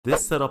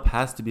This setup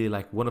has to be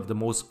like one of the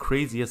most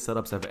craziest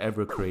setups I've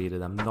ever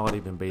created. I'm not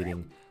even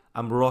baiting.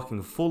 I'm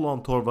rocking full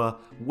on Torva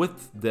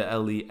with the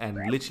LE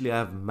and literally I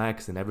have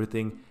max and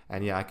everything.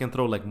 And yeah, I can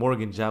throw like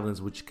Morgan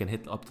Javelins which can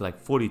hit up to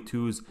like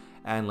 42s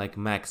and like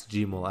max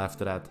Gmaul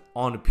after that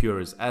on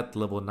pures at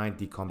level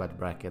 90 combat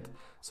bracket.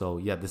 So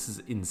yeah, this is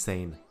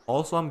insane.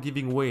 Also, I'm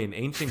giving away an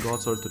Ancient God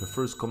Sword to the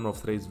first comment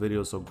of today's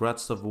video, so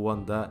congrats to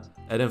won that.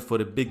 And then for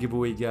the big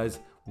giveaway guys,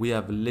 we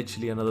have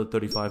literally another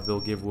 35 bill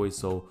giveaway,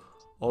 so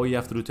all you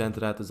have to do to enter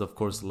that is of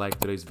course like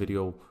today's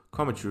video,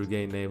 comment your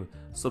game name,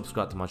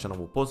 subscribe to my channel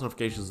with post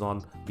notifications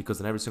on,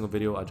 because in every single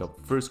video I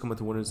drop first comment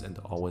to winners and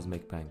always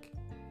make bank.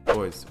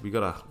 Boys, we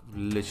gotta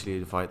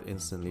literally fight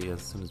instantly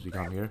as soon as we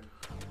come here.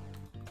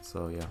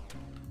 So yeah,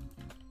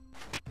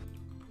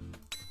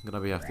 I'm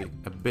gonna be have to be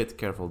a bit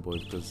careful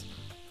boys, because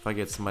if I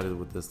get smited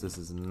with this, this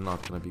is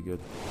not gonna be good.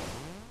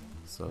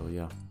 So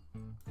yeah.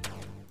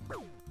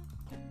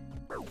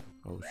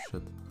 Oh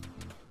shit.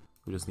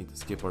 We just need to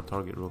skip our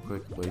target real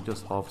quick, but he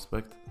just half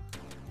spec'd.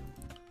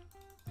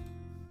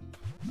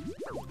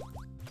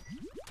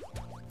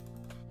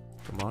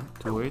 Come on,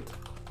 2-8.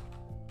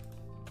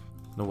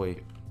 No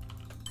way.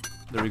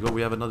 There we go,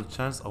 we have another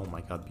chance. Oh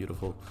my god,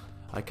 beautiful.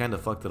 I kind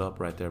of fucked it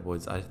up right there,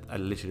 boys. I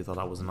literally thought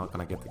I was not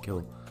gonna get the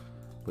kill.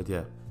 But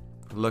yeah,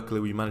 luckily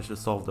we managed to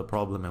solve the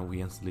problem and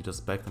we instantly just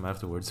spec'd him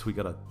afterwards. We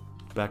got a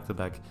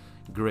back-to-back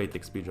great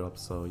XP drop,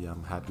 so yeah,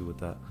 I'm happy with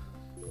that.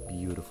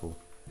 Beautiful.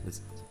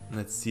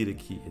 Let's see the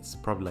key. It's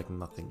probably like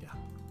nothing, yeah.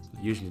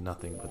 Usually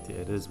nothing, but yeah,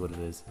 it is what it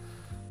is.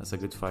 That's a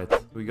good fight.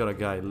 We got a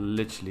guy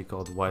literally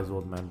called Wise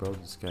Old Man, bro.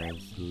 This guy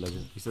is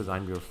legend. He says,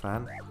 I'm your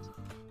fan.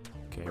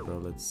 Okay, bro,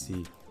 let's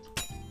see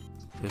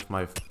if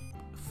my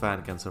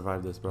fan can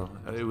survive this, bro.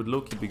 It would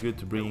low-key be good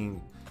to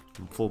bring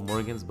full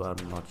Morgans,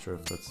 but I'm not sure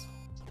if that's...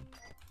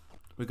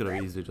 We could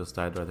have easily just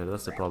died right there.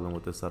 That's the problem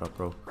with this setup,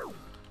 bro.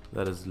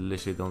 That is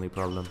literally the only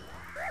problem.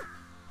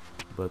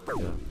 But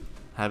yeah,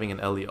 having an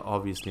LE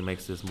obviously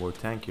makes this more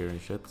tankier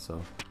and shit,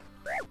 so...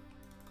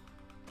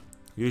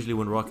 Usually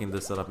when rocking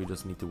this setup, you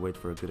just need to wait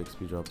for a good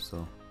XP drop,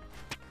 so...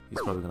 He's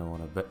probably gonna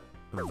want to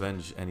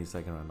avenge any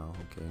second right now.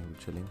 Okay, we're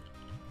chilling.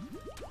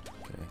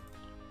 Okay.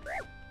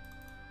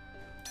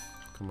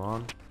 Come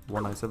on.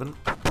 197.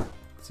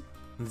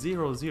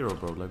 0-0,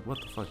 bro. Like, what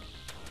the fuck?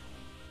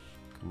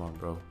 Come on,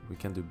 bro. We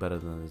can do better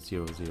than a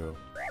 0-0.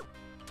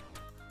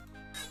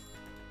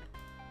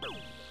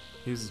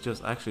 He's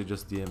just actually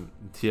just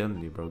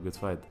DM'd me, bro. Good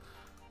fight.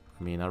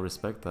 I mean, I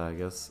respect that, I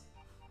guess.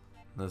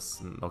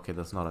 That's okay.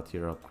 That's not a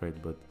tier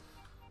upgrade, but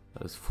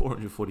that is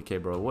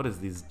 440k, bro. What is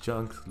these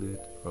junks, loot,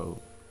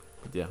 bro?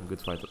 But yeah, good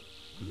fight.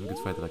 Good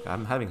fight. Like,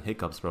 I'm having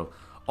hiccups, bro.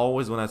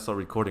 Always when I start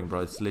recording, bro,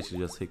 it's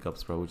literally just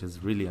hiccups, bro, which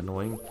is really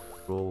annoying.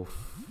 Roll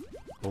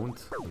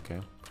won't. Okay.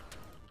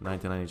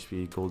 99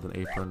 HP, golden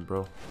apron,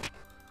 bro.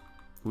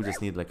 We just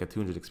need like a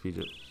 200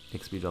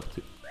 XP drop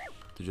to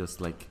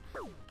just like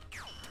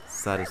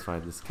satisfy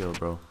the skill,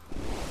 bro.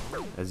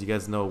 As you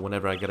guys know,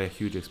 whenever I get a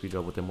huge XP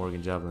drop with the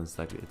Morgan Javelins,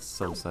 like, it's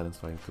so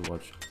satisfying to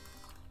watch.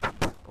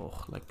 Oh,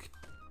 like,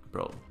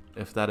 bro,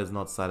 if that is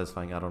not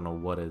satisfying, I don't know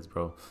what is,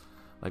 bro.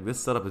 Like, this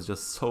setup is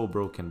just so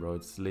broken, bro.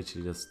 It's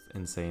literally just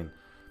insane.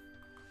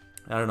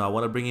 I don't know, I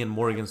want to bring in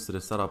Morgans to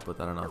the setup, but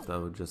I don't know if that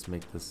would just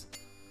make this...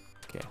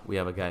 Okay, we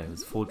have a guy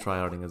who's full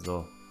tryharding as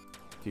well.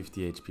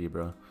 50 HP,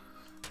 bro.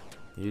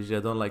 Usually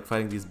I don't like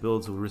fighting these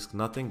builds who risk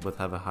nothing but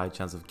have a high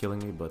chance of killing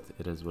me, but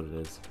it is what it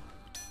is.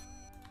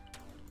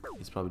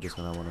 He's probably just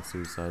gonna want to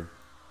suicide.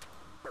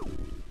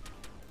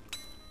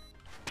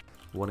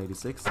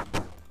 186.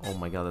 Oh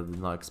my god, I did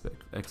not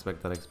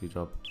expect that XP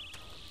drop.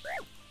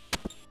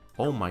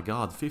 Oh my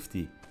god,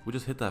 50. We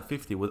just hit that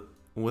 50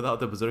 without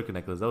the Berserker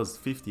necklace. That was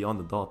 50 on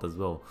the dot as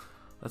well.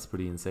 That's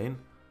pretty insane.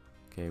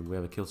 Okay, we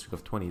have a kill streak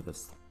of 20.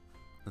 That's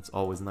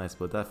always nice,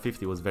 but that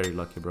 50 was very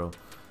lucky, bro.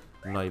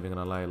 I'm not even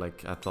gonna lie,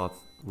 like, I thought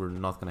we're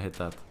not gonna hit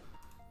that.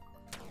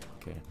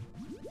 Okay.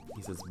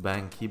 He says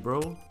Banky,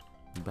 bro.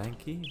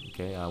 Banky?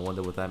 Okay, I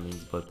wonder what that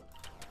means, but...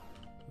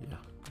 Yeah,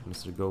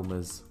 Mr.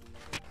 Gomez.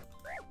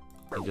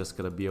 You just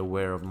gotta be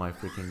aware of my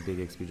freaking big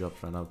XP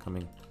drops right now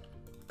coming.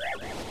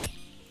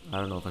 I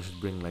don't know if I should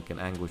bring, like, an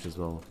Anguish as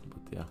well,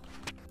 but yeah.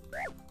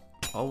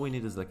 All we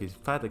need is, like, a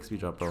fat XP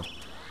drop, bro.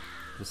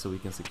 Just so we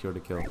can secure the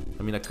kill.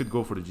 I mean, I could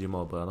go for the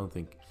Gmaul, but I don't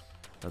think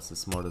that's the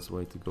smartest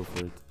way to go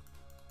for it.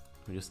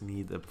 We just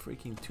need a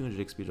freaking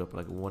 200 XP drop,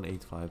 like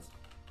 185.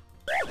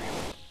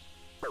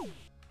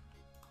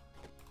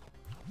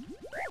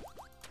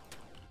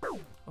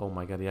 Oh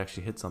my god, he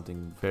actually hit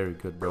something very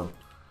good, bro.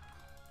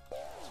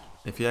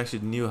 If he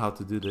actually knew how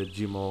to do the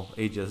Gmaul,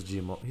 AGS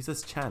Gmaul. He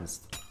says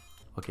chanced.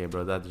 Okay,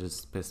 bro, that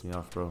just pissed me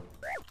off, bro.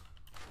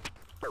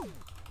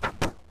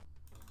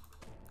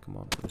 Come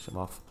on, finish him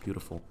off.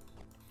 Beautiful.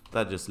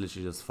 That just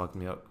literally just fucked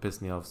me up,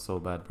 pissed me off so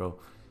bad, bro.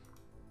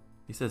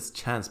 He says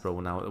chance, bro,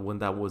 when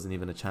that wasn't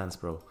even a chance,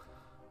 bro.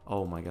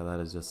 Oh my god,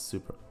 that is just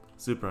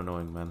super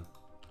annoying, man.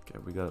 Okay,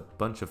 we got a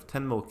bunch of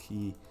 10 mil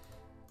key.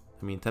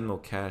 I mean 10 mil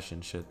cash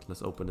and shit.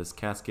 Let's open this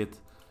casket.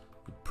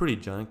 Pretty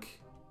junk.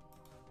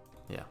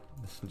 Yeah,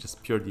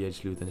 just pure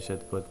DH loot and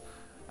shit, but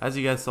As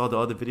you guys saw the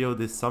other video,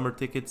 this summer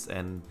tickets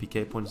and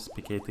PK points,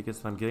 PK tickets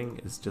that I'm getting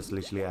is just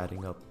literally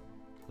adding up.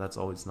 That's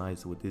always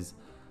nice with these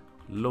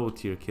low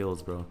tier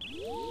kills, bro.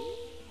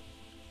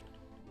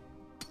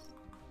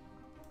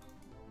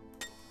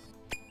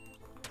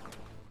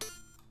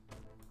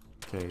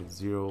 Okay,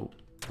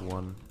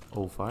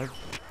 0-1-0-5.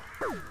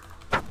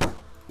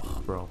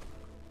 Bro,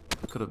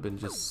 it could have been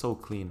just so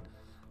clean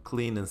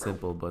and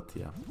simple, but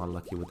yeah,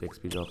 unlucky with the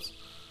XP drops.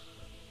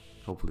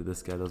 Hopefully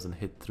this guy doesn't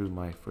hit through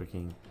my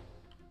freaking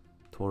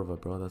Torva,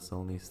 bro. That's the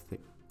only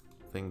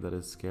thing that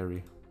is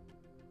scary.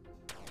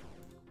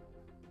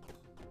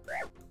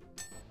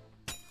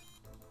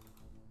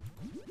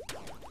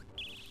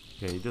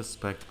 Okay, he just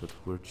spec'd, but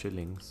we're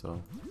chilling,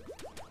 so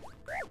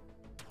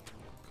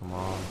come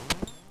on.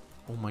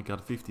 Oh my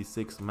god,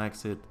 56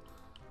 max hit.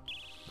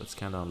 That's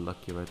kind of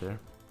unlucky right there.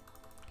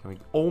 Can we?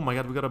 Oh my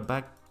god, we got a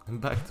back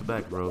to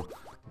back, bro.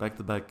 Back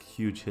to back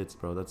huge hits,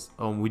 bro. That's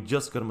we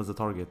just got him as a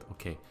target.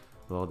 Okay,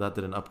 well that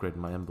didn't upgrade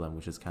my emblem,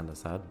 which is kind of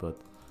sad, but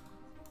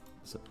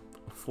so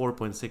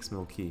 4.6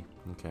 mil key.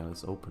 Okay,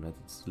 let's open it.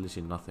 It's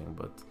literally nothing,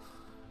 but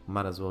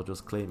might as well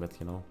just claim it,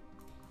 you know.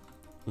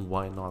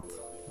 Why not?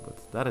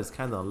 But that is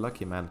kind of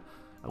unlucky, man.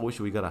 I wish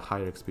we got a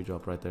higher XP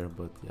drop right there,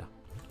 but yeah.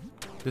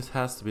 This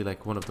has to be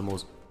like one of the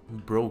most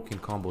broken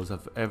combos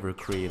I've ever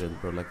created,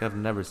 bro. Like I've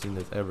never seen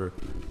this ever,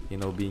 you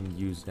know, being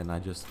used, and I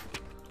just,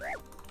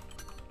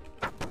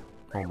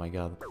 oh my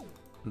god,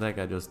 that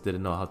guy just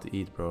didn't know how to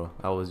eat, bro.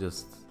 I was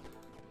just,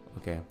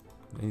 okay,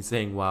 he's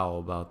saying wow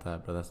about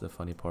that, bro. That's the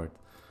funny part.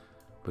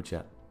 But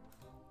yeah,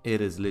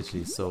 it is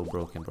literally so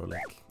broken, bro.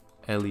 Like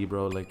Ellie,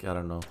 bro, like I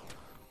don't know,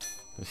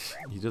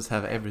 you just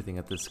have everything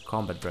at this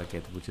combat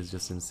bracket, which is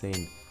just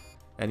insane.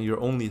 And your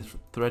only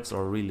threats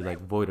are really like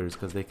voiders,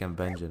 because they can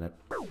bend and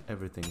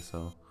everything,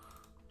 so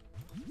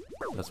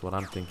that's what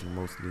I'm thinking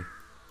mostly.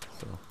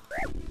 So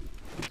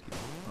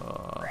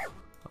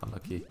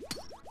unlucky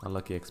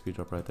XP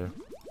drop right there.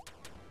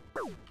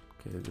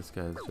 Okay, this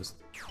guy is just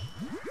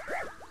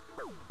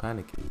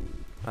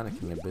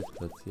panicking a bit,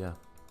 but yeah,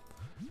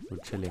 we're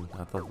chilling.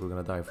 I thought we were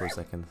gonna die for a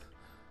second,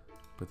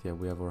 but yeah,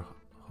 we have our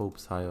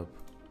hopes high up.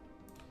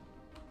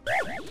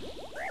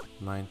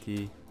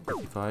 90,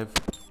 55,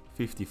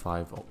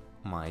 55. Oh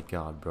my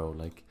god, bro,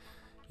 like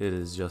it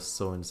is just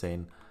so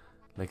insane.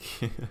 Like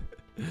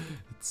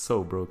it's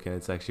so broken.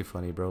 It's actually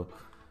funny, bro,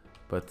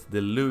 but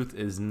the loot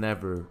is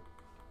never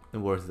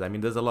worth it. I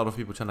mean, there's a lot of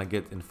people trying to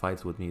get in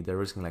fights with me. They're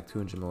risking like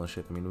 200 mil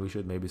shit. I mean, we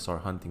should maybe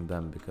start hunting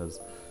them, because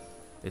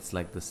it's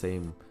like the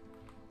same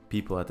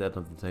people at the end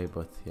of the day.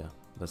 But yeah,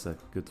 that's a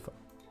good fight.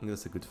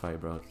 That's a good fight,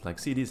 bro. Like,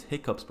 see, these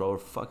hiccups, bro, are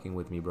fucking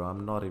with me, bro.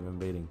 I'm not even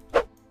baiting.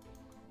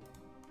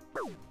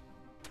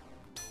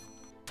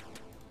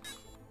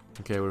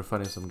 Okay, we're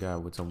fighting some guy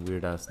with some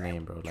weird ass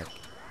name, bro. Like,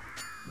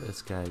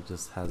 this guy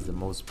just has the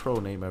most pro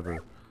name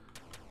ever.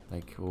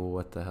 Like, oh,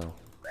 what the hell?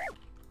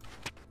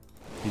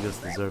 He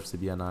just deserves to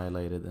be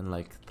annihilated in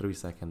like 3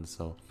 seconds.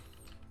 So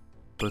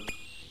put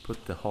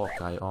the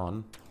Hawkeye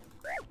on.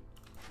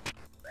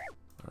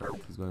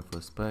 Alright, he's going for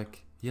a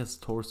spec. He has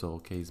torso.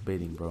 Okay, he's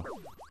baiting, bro.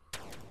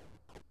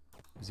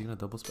 Is he gonna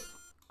double spec?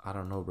 I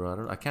don't know,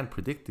 bro. I can't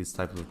predict these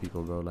types of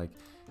people, bro. Like,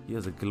 he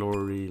has a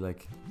glory,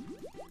 like,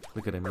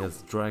 look at him, he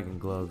has dragon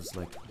gloves.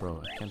 Like,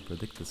 bro, I can't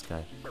predict this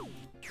guy.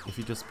 If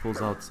he just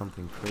pulls out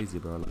something crazy,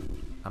 bro, like,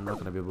 I'm not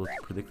gonna be able to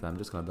predict that. I'm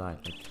just gonna die.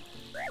 Like,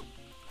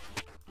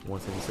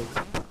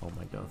 176. Oh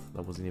my god,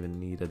 that wasn't even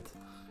needed.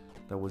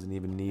 That wasn't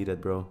even needed,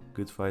 bro.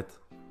 Good fight.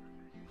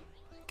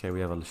 Okay,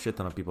 we have a shit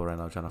ton of people right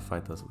now trying to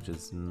fight us, which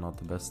is not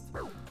the best.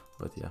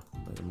 But yeah,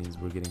 it means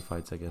we're getting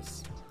fights, I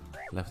guess.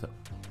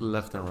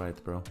 Left and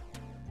right, bro.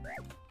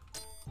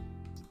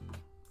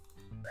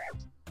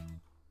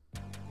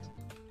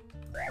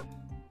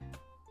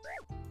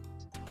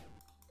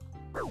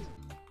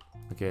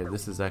 Okay,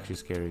 this is actually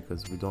scary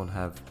because we don't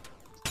have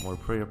more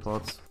prayer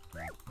pots.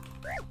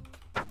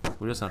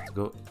 We just have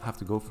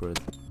to go for it.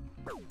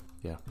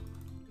 Yeah.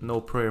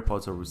 No prayer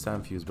pots or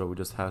Sam fuse, bro. We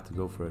just have to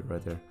go for it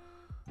right there.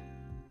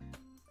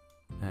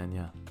 And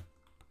yeah,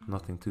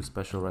 nothing too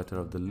special right there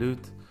of the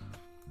loot.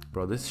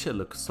 Bro, this shit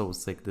looks so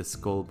sick. This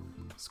skull,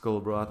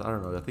 bro. I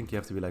don't know. I think you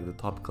have to be like the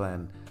top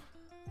clan.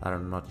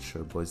 I'm not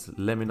sure, boys.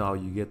 Let me know how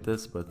you get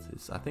this, but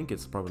I think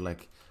it's probably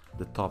like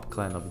the top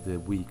clan of the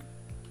week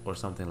or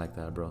something like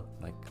that, bro.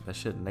 Like, that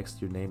shit next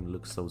to your name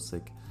looks so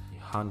sick.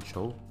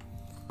 Hancho,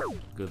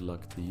 good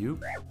luck to you.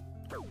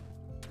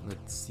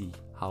 Let's see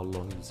how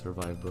long you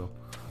survive, bro.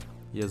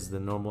 He has the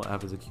normal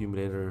average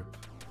accumulator.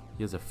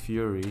 He has a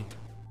fury.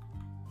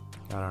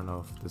 I don't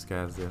know if this guy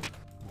has the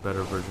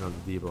better version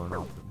of the Debo or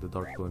not, the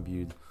dark glow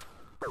imbued.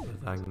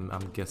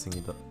 I'm guessing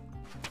he does.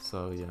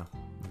 So yeah,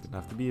 I'm gonna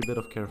have to be a bit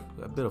of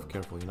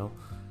careful, you know,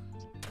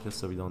 just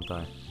so we don't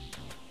die.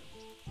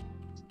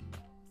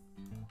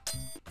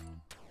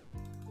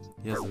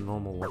 He has a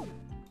normal one.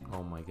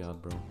 Oh my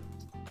god, bro.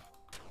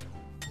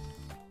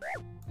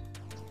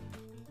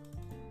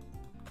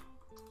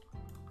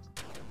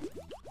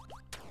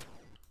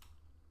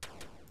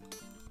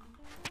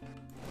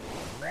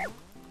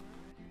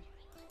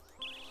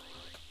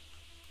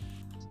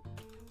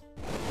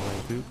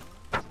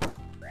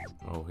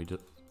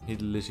 He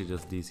literally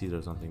just DC'd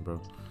or something,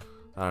 bro.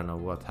 I don't know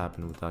what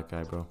happened with that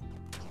guy, bro.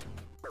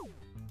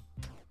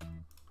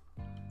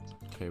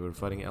 Okay, we're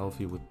fighting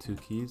Elfie with 2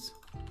 keys.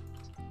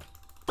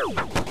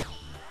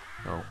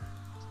 Oh,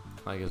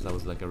 I guess that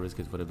was like a risk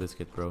it for the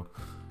biscuit, bro.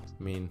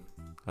 I mean,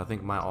 I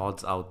think my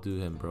odds outdo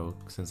him, bro,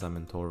 since I'm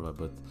in Torva,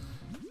 but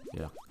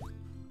yeah.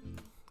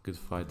 Good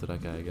fight to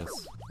that guy, I guess.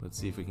 Let's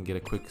see if we can get a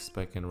quick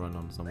spec and run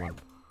on someone.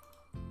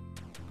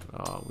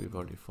 Oh, we've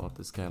already fought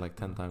this guy like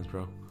 10 times,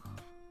 bro.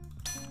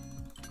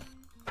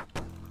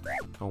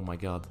 Oh my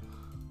god.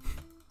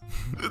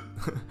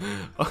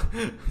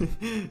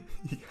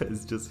 You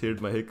guys just heard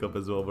my hiccup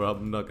as well, bro.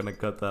 I'm not gonna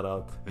cut that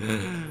out.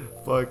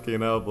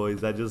 Fucking hell,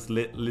 boys. I just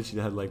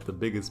literally had like the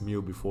biggest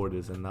meal before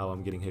this, and now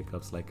I'm getting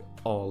hiccups like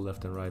all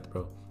left and right,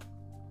 bro.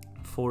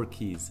 4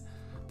 keys.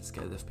 This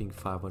guy's FPing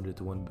 500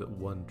 to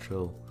 1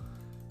 trill.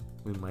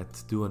 We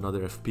might do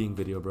another FPing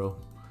video, bro.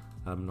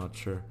 I'm not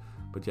sure.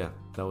 But yeah,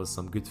 that was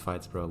some good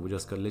fights, bro. We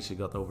just literally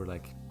got over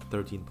like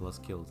 13 plus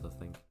kills, I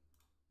think.